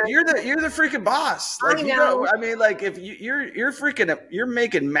parents. You're the freaking boss. Like, I know. Like, if you're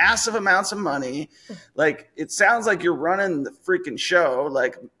making massive amounts of money. Like, it sounds like you're running the freaking show.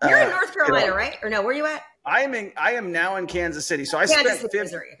 Like, you're in North Carolina, right? Or no? Where are you at? I am now in Kansas City. So I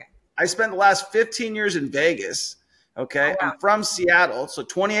I spent the last 15 years in Vegas. Okay, oh, wow. I'm from Seattle, so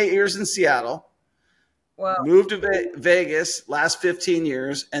 28 years in Seattle. Wow. Moved to Vegas last 15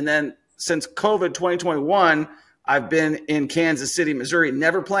 years, and then since COVID 2021, I've been in Kansas City, Missouri.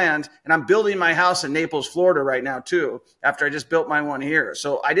 Never planned, and I'm building my house in Naples, Florida, right now too. After I just built my one here,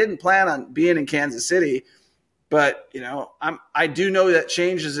 so I didn't plan on being in Kansas City, but I do know that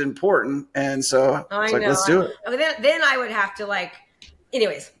change is important, and so it's like, let's do it. Then I would have to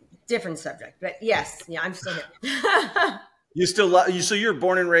anyways. Different subject, but yes, I'm still here. You still so you're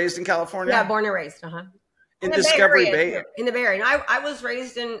born and raised in California? Yeah, born and raised. In Discovery Bay. In the Bay Area. And I was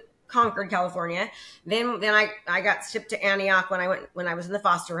raised in Concord, California. Then I got shipped to Antioch when I was in the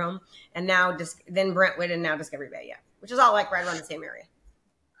foster home, and now then Brentwood, and now Discovery Bay. Yeah, which is all right around the same area.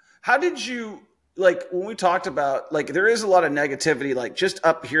 How did you when we talked about there is a lot of negativity just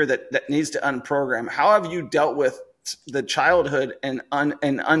up here that needs to unprogram? How have you dealt with the childhood and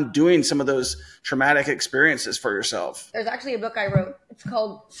undoing some of those traumatic experiences for yourself? There's actually a book I wrote. It's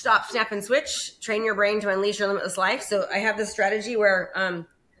called Stop, Snap, and Switch: Train Your Brain to Unleash Your Limitless Life. So I have this strategy where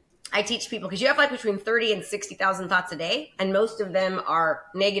I teach people, because you have between 30 and 60,000 thoughts a day, and most of them are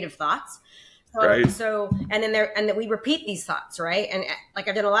negative thoughts. Right. So, and then we repeat these thoughts, right? And I've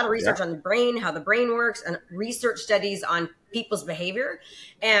done a lot of research on the brain, how the brain works, and research studies on people's behavior.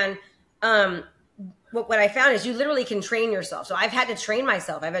 And what I found is you literally can train yourself. So I've had to train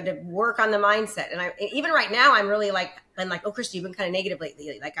myself. I've had to work on the mindset. And even right now, I'm really I'm like, oh, Krista, you've been kind of negative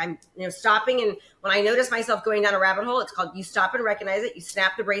lately. I'm, stopping. And when I notice myself going down a rabbit hole, it's called, you stop and recognize it. You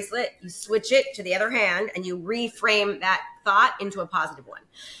snap the bracelet, you switch it to the other hand, and you reframe that thought into a positive one.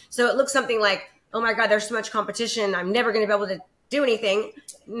 So it looks something like, oh my God, there's so much competition. I'm never going to be able to do anything.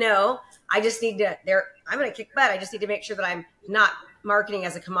 No, I just need to, I'm going to kick butt. I just need to make sure that I'm not marketing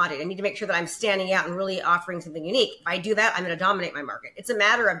as a commodity. I need to make sure that I'm standing out and really offering something unique. If I do that, I'm going to dominate my market. It's a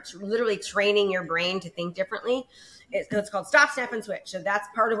matter of literally training your brain to think differently. It's called Stop, Snap, and Switch. So that's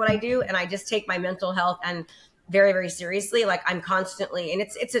part of what I do. And I just take my mental health and very, very seriously. I'm constantly, and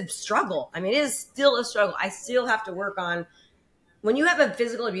it's a struggle. I mean, it is still a struggle. I still have to work on, when you have a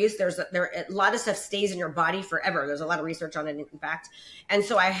physical abuse, a lot of stuff stays in your body forever. There's a lot of research on it, in fact. And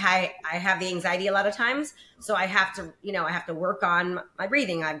so I have the anxiety a lot of times. So I have to work on my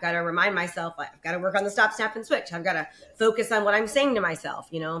breathing. I've got to remind myself, I've got to work on the Stop, Snap, and Switch. I've got to focus on what I'm saying to myself,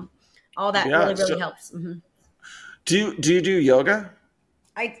 all that really helps. Mm-hmm. Do you do yoga?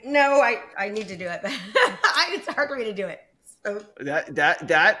 I need to do it. It's hard for me to do it. So.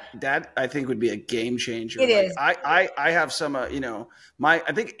 That I think would be a game changer. It is. I have some, I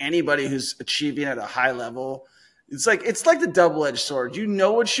think anybody who's achieving at a high level, it's like the double-edged sword. You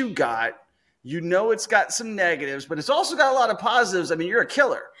know what you got, you know it's got some negatives, but it's also got a lot of positives. I mean, you're a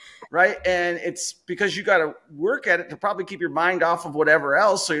killer, right? And it's because you got to work at it to probably keep your mind off of whatever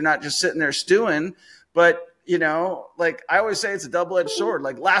else, so you're not just sitting there stewing. But you know, like I always say, it's a double-edged sword.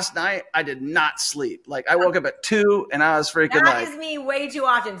 Like last night, I did not sleep. Like I woke up at 2 and I was freaking That is me way too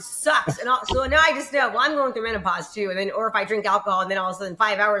often. Sucks. And so now I just know, well, I'm going through menopause too. And then, or if I drink alcohol and then all of a sudden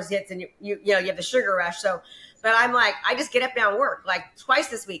 5 hours hits and you have the sugar rush. So, but I'm like, I just get up now and work like twice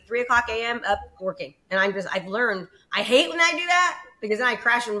this week, 3 o'clock a.m. up working. And I've learned, I hate when I do that because then I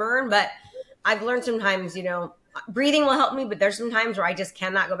crash and burn. But I've learned sometimes, breathing will help me, but there's some times where I just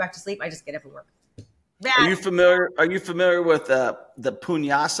cannot go back to sleep. I just get up and work. Are you familiar with the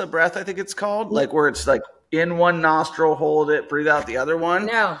punyasa breath? I think it's called, like where it's like in one nostril, hold it, breathe out the other one.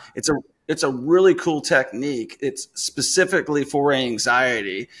 No, it's a really cool technique. It's specifically for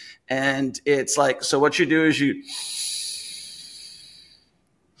anxiety, and it's like, so what you do is you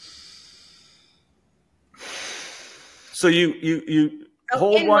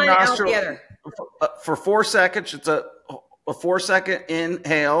hold one nostril for 4 seconds. It's a 4-second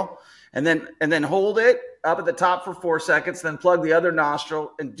inhale. And then hold it up at the top for 4 seconds, then plug the other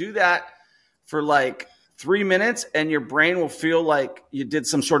nostril and do that for like 3 minutes, and your brain will feel like you did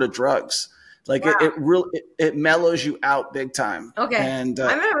some sort of drugs. Like wow. it mellows you out big time. Okay. And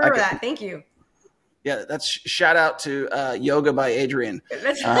I'm going to remember that. Thank you. Yeah. That's shout out to Yoga by Adrian.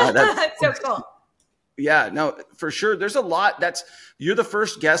 That's so cool. Yeah, no, for sure. There's a lot you're the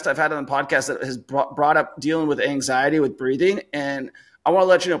first guest I've had on the podcast that has brought up dealing with anxiety with breathing. And I want to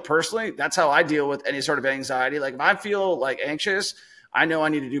let you know personally, that's how I deal with any sort of anxiety. Like if I feel like anxious, I know I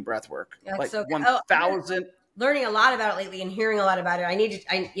need to do breath work. That's like so 1,000. Learning a lot about it lately and hearing a lot about it. I need to,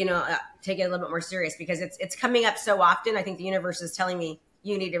 take it a little bit more serious because it's coming up so often. I think the universe is telling me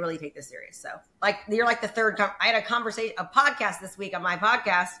you need to really take this serious. So like, you're like the third, I had a podcast this week on my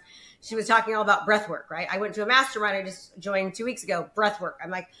podcast. She was talking all about breath work, right? I went to a mastermind I just joined 2 weeks ago, breath work.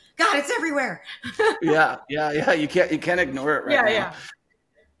 I'm like, God, it's everywhere. Yeah. You can't ignore it right now. Yeah.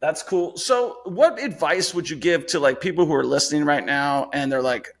 That's cool. So what advice would you give to like people who are listening right now? And they're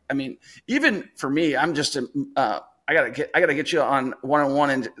like, I mean, even for me, I'm just, I gotta get you on one-on-one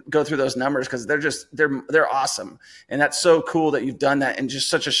and go through those numbers because they're awesome. And that's so cool that you've done that in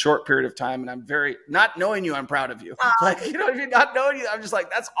just such a short period of time. And I'm not knowing you, I'm proud of you. Like, if you're not knowing you, I'm just like,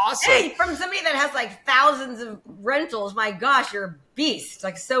 that's awesome. Hey, from somebody that has like thousands of rentals, my gosh, you're a beast.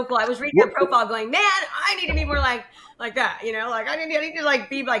 Like so cool. I was reading your profile going, man, I need to be more like that, like I need to like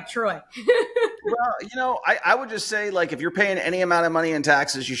be like Troy. Well, I would just say like, if you're paying any amount of money in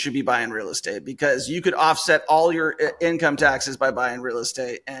taxes, you should be buying real estate because you could offset all your income taxes by buying real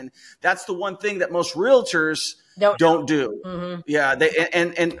estate. And that's the one thing that most realtors don't do. Mm-hmm. Yeah.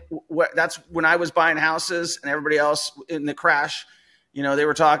 That's when I was buying houses and everybody else in the crash, they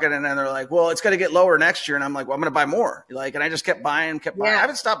were talking and then they're like, well, it's going to get lower next year. And I'm like, well, I'm going to buy more. And I just kept buying. Yeah. I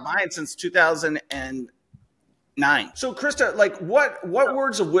haven't stopped buying since 2009. So Krista, like what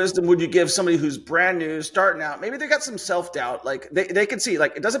words of wisdom would you give somebody who's brand new, starting out? Maybe they got some self-doubt. Like they can see,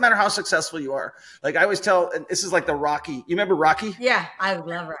 like, it doesn't matter how successful you are. Like I always tell, and this is like the Rocky. You remember Rocky? Yeah, I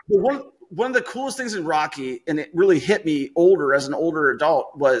love Rocky. One of the coolest things in Rocky, and it really hit me as an older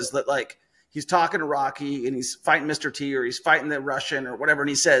adult, was that like he's talking to Rocky and he's fighting Mr. T or he's fighting the Russian or whatever. And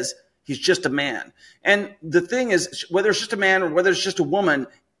he says, he's just a man. And the thing is, whether it's just a man or whether it's just a woman,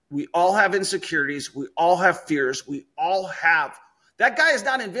 we all have insecurities. We all have fears. That guy is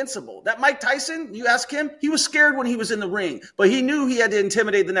not invincible. That Mike Tyson, you ask him, he was scared when he was in the ring, but he knew he had to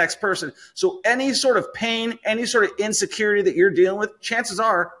intimidate the next person. So any sort of pain, any sort of insecurity that you're dealing with, chances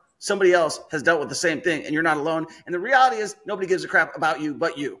are somebody else has dealt with the same thing and you're not alone. And the reality is nobody gives a crap about you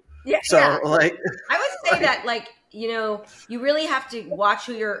but you. Yeah. So like, I would say that like, you really have to watch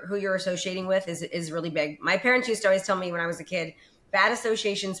who you're associating with is really big. My parents used to always tell me when I was a kid, bad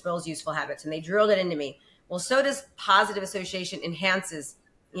association spoils useful habits, and they drilled it into me. Well, so does positive association enhances,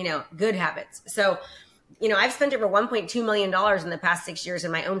 good habits. So, I've spent over $1.2 million in the past 6 years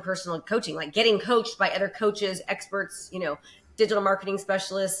in my own personal coaching, like getting coached by other coaches, experts, digital marketing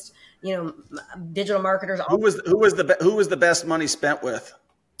specialists, digital marketers. Who was the best money spent with?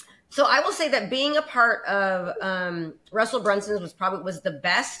 So I will say that being a part of Russell Brunson's was the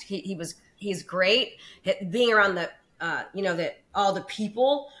best. He's great. Being around all the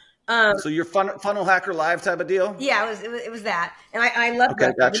people. So your funnel hacker live type of deal? Yeah, it was that, and I love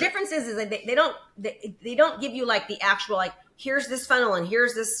that. Gotcha. The difference is that they don't give you like the actual like here's this funnel and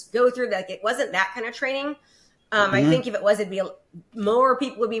here's this go through. Like it wasn't that kind of training. I think if it was, it'd be more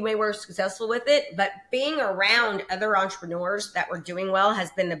people would be way more successful with it. But being around other entrepreneurs that were doing well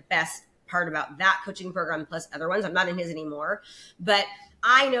has been the best part about that coaching program plus other ones. I'm not in his anymore, but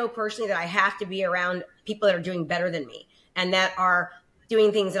I know personally that I have to be around people that are doing better than me and that are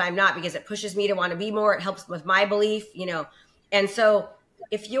doing things that I'm not, because it pushes me to want to be more. It helps with my belief, And so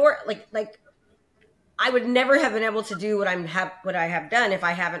if you're like I would never have been able to do what I have done if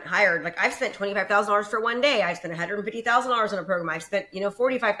I haven't hired. Like, I've spent $25,000 for one day. I've spent $150,000 on a program. I've spent,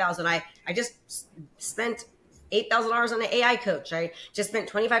 $45,000. I just spent $8,000 on an AI coach. I just spent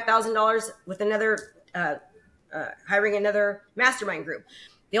 $25,000 with another, hiring another mastermind group.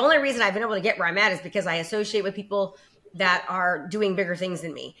 The only reason I've been able to get where I'm at is because I associate with people that are doing bigger things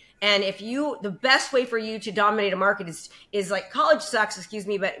than me. And the best way for you to dominate a market is like, college sucks, excuse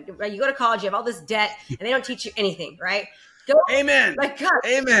me, but you go to college, you have all this debt and they don't teach you anything, right? Amen. God,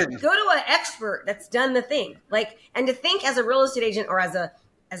 amen. Go to an expert that's done the thing. And to think as a real estate agent or as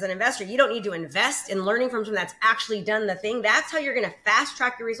an investor, you don't need to invest in learning from someone that's actually done the thing. That's how you're going to fast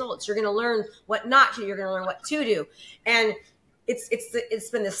track your results. You're going to learn what not to do. You're going to learn what to do. And it's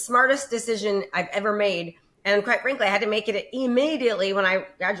been the smartest decision I've ever made. And quite frankly, I had to make it immediately when I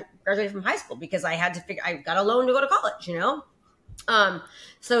graduated from high school, because I had to I got a loan to go to college,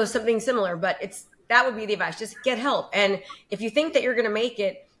 So something similar, but that would be the advice. Just get help. And if you think that you're going to make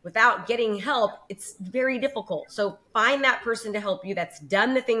it without getting help, it's very difficult. So find that person to help you that's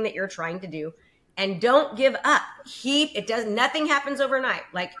done the thing that you're trying to do, and don't give up. Nothing happens overnight.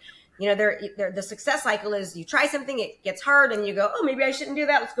 The success cycle is you try something, it gets hard, and you go, oh, maybe I shouldn't do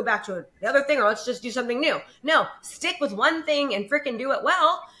that. Let's go back to the other thing, or let's just do something new. No, stick with one thing and freaking do it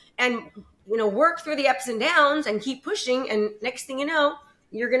well, and, work through the ups and downs and keep pushing. And next thing you know,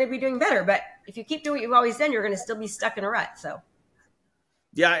 you're going to be doing better. But if you keep doing what you've always done, you're going to still be stuck in a rut. So.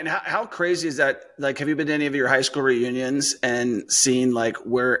 Yeah. And how crazy is that? Like, have you been to any of your high school reunions and seen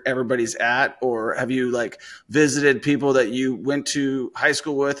where everybody's at? Or have you visited people that you went to high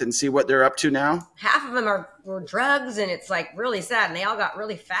school with and see what they're up to now? Half of them were drugs, and it's really sad. And they all got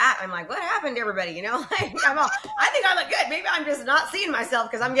really fat. I'm like, what happened to everybody? I think I look good. Maybe I'm just not seeing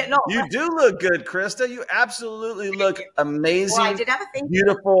myself because I'm getting old. You do look good, Krista. You absolutely look amazing, well, I did have a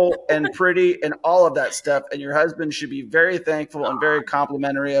beautiful and pretty and all of that stuff. And your husband should be very thankful and very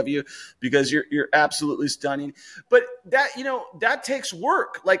complimentary of you, because you're absolutely stunning. But that takes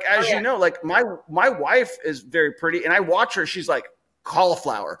work. My wife is very pretty, and I watch her. She's like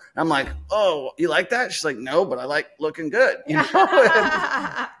cauliflower. I'm like, oh, you like that? She's like, no, but I like looking good. That's so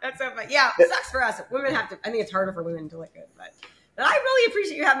funny. Yeah, it sucks for us. Women have to. I think it's harder for women to look good, but I really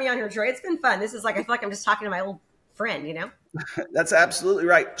appreciate you having me on here, Troy. It's been fun. This is I feel like I'm just talking to my old friend. That's absolutely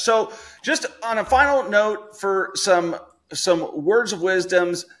right. So, just on a final note, for some words of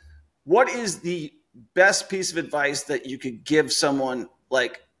wisdoms, what is the best piece of advice that you could give someone,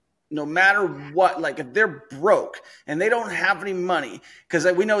 no matter what, if they're broke and they don't have any money, because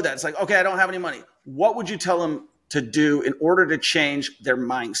we know that it's okay, I don't have any money. What would you tell them to do in order to change their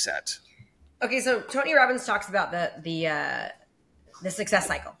mindset? Okay. So Tony Robbins talks about the success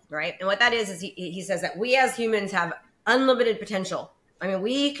cycle, right? And what that is he says that we as humans have unlimited potential. I mean,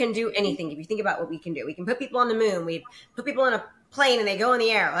 we can do anything. If you think about what we can do, we can put people on the moon. We put people in a plane and they go in the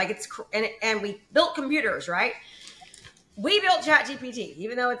air. And we built computers, right? We built ChatGPT,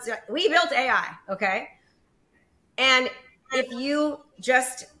 even though we built AI, okay? And if you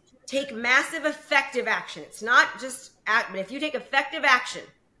just take massive effective action, it's not just but if you take effective action,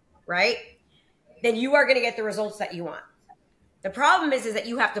 right, then you are going to get the results that you want. The problem is that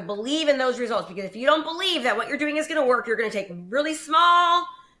you have to believe in those results, because if you don't believe that what you're doing is going to work, you're going to take really small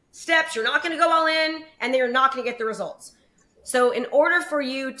steps. You're not going to go all in, and then you're not going to get the results. So in order for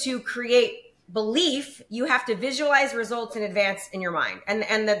you to create belief, you have to visualize results in advance in your mind.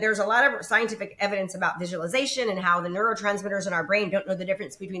 And that there's a lot of scientific evidence about visualization and how the neurotransmitters in our brain don't know the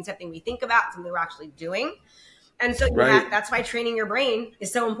difference between something we think about and something we're actually doing. And so that's why training your brain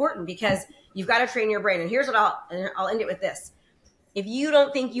is so important, because you've got to train your brain. And here's what I'll end it with this. If you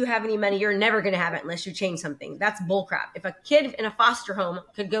don't think you have any money, you're never going to have it unless you change something. That's bullcrap. If a kid in a foster home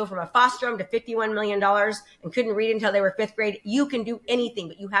could go from a foster home to $51 million and couldn't read until they were fifth grade, you can do anything,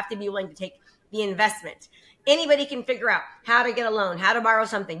 but you have to be willing to take the investment. Anybody can figure out how to get a loan, how to borrow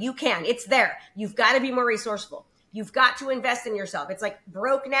something. You can. It's there. You've got to be more resourceful. You've got to invest in yourself. It's like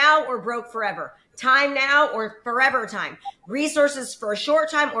broke now or broke forever. Time now or forever time. Resources for a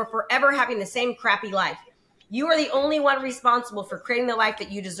short time or forever having the same crappy life. You are the only one responsible for creating the life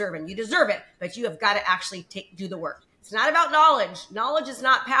that you deserve, and you deserve it, but you have got to actually do the work. It's not about knowledge. Knowledge is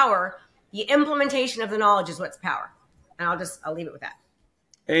not power. The implementation of the knowledge is what's power. And I'll leave it with that.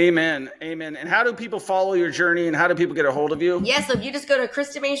 Amen. Amen. And how do people follow your journey and how do people get a hold of you? Yeah, so if you just go to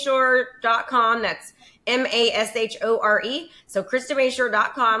KristaMashore.com, that's Mashore. So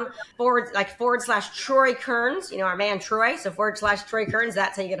KristaMashore.com forward slash Troy Kearns, our man Troy. So / Troy Kearns,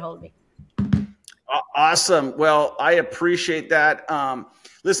 that's how you get a hold of me. Awesome. Well, I appreciate that.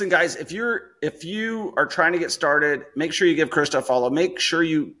 Listen, guys, if you are trying to get started, make sure you give Krista a follow. Make sure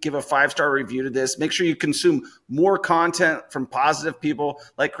you give a 5-star review to this. Make sure you consume more content from positive people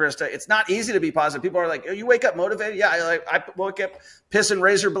like Krista. It's not easy to be positive. People are like, oh, you wake up motivated? Yeah, I wake up pissing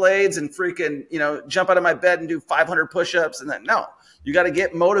razor blades and freaking, jump out of my bed and do 500 push-ups. And then, no, you got to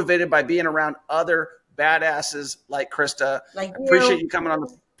get motivated by being around other badasses like Krista. I appreciate you coming on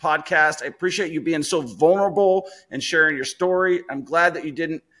the podcast. I appreciate you being so vulnerable and sharing your story. I'm glad that you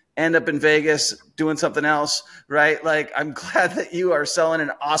didn't end up in Vegas doing something else, right? Like, I'm glad that you are selling an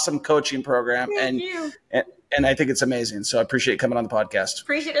awesome coaching program. Thank you. And I think it's amazing. So I appreciate you coming on the podcast.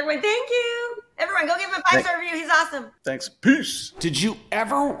 Appreciate everyone. Thank you. Everyone, go give him a 5-star review. He's awesome. Thanks. Peace. Did you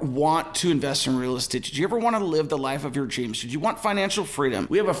ever want to invest in real estate? Did you ever want to live the life of your dreams? Did you want financial freedom?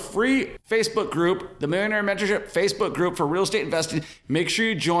 We have a free Facebook group, the Millionaire Mentorship Facebook group for real estate investing. Make sure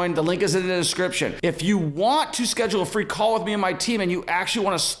you join. The link is in the description. If you want to schedule a free call with me and my team and you actually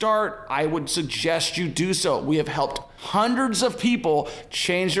want to start, I would suggest you do so. We have helped hundreds of people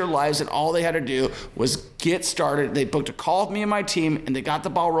change their lives, and all they had to do was get started. They booked a call with me and my team, and they got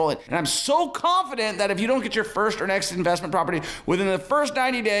the ball rolling. And I'm so confident that if you don't get your first or next investment property within the first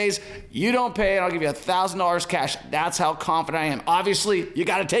 90 days, you don't pay, and I'll give you $1,000 cash. That's how confident I am. Obviously, you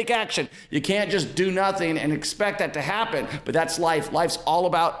got to take action. You can't just do nothing and expect that to happen, but that's life. Life's all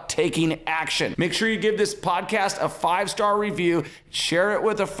about taking action. Make sure you give this podcast a 5-star review, share it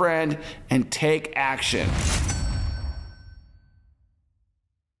with a friend, and take action.